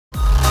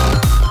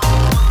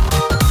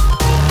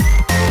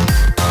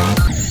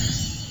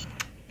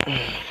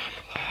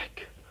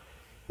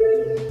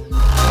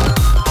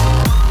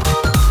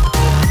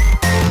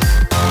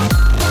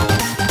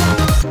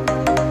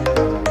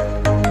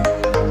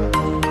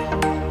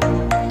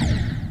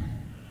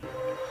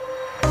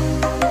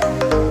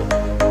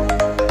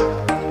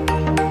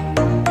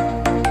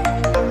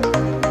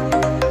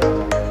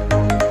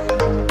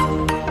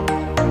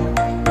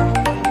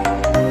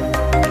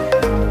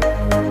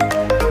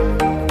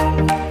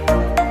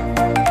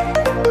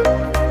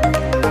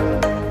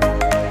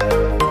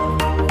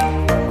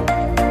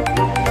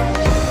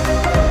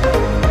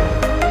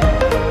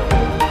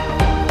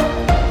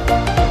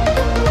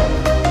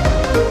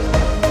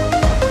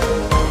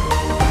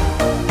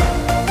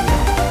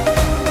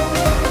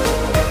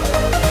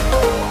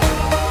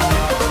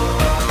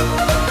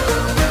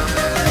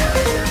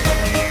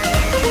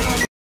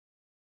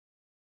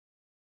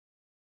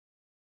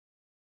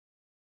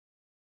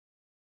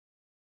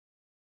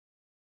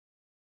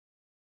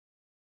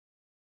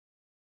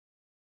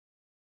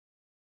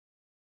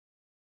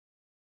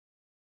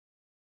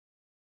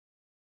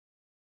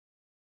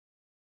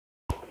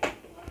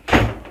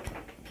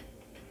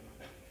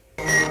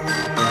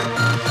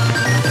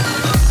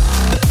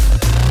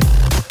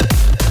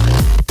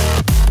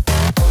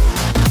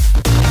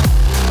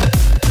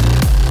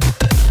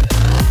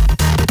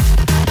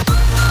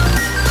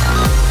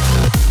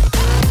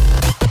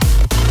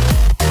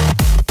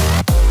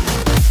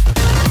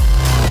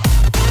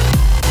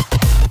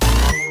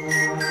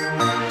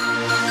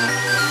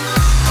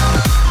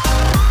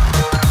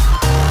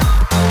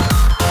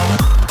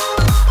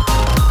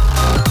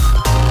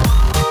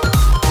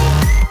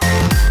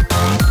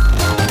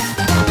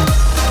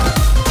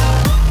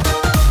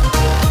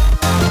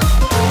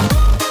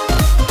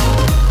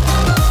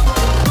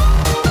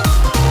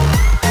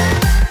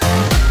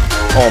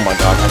Oh my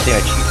god, I think I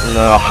cheated.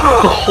 No.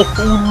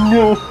 Oh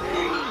no.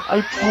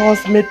 I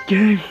paused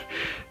mid-game.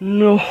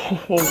 No.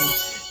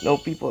 No,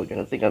 people are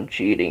gonna think I'm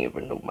cheating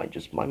even though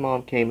my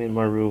mom came in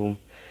my room.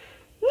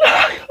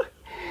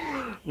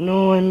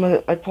 No,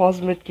 I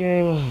paused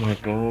mid-game. Oh my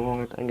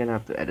god. I'm gonna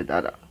have to edit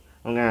that out.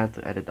 I'm gonna have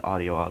to edit the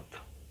audio out.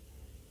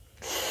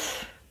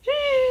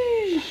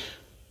 Jeez.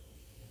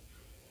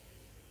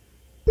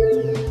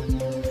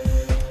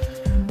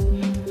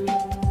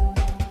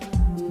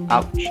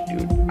 Ouch,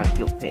 dude. I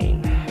feel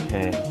pain.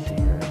 Okay, let's see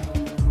here.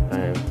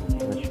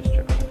 Let's just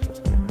check this.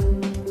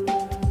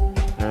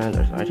 And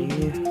there's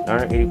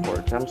 984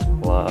 attempts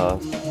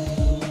plus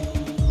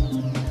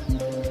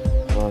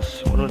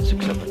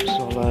 1167.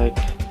 So like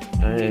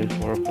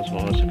 984 plus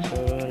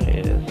 1167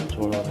 is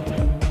 12.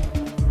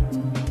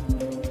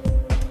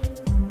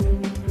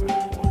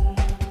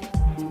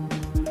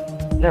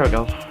 There we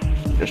go.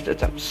 Just the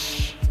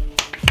attempts.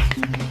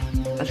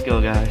 Let's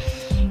go, guys.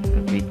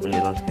 Beat when the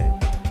last game.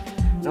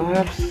 Now I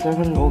have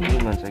 7 gold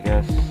demons, I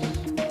guess,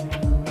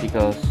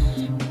 because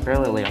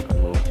apparently I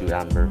can move to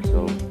Amber,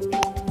 so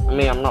I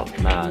mean I'm not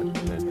mad.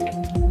 Maybe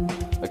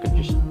I could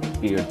just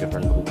be a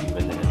different gold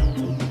demon and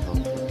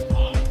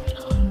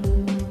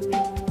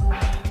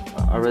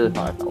I really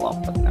thought I fell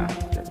off, but nah.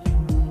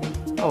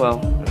 Oh well,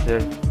 that's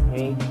it.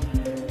 Me,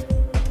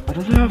 I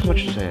don't have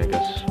much to say, I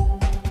guess,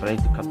 but I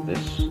need to cut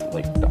this,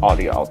 like the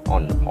audio out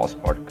on the pause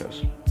part,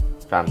 because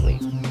family.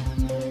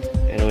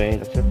 Anyway,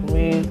 that's it for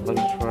me. Like,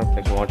 subscribe,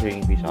 thanks for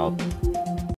watching, peace out.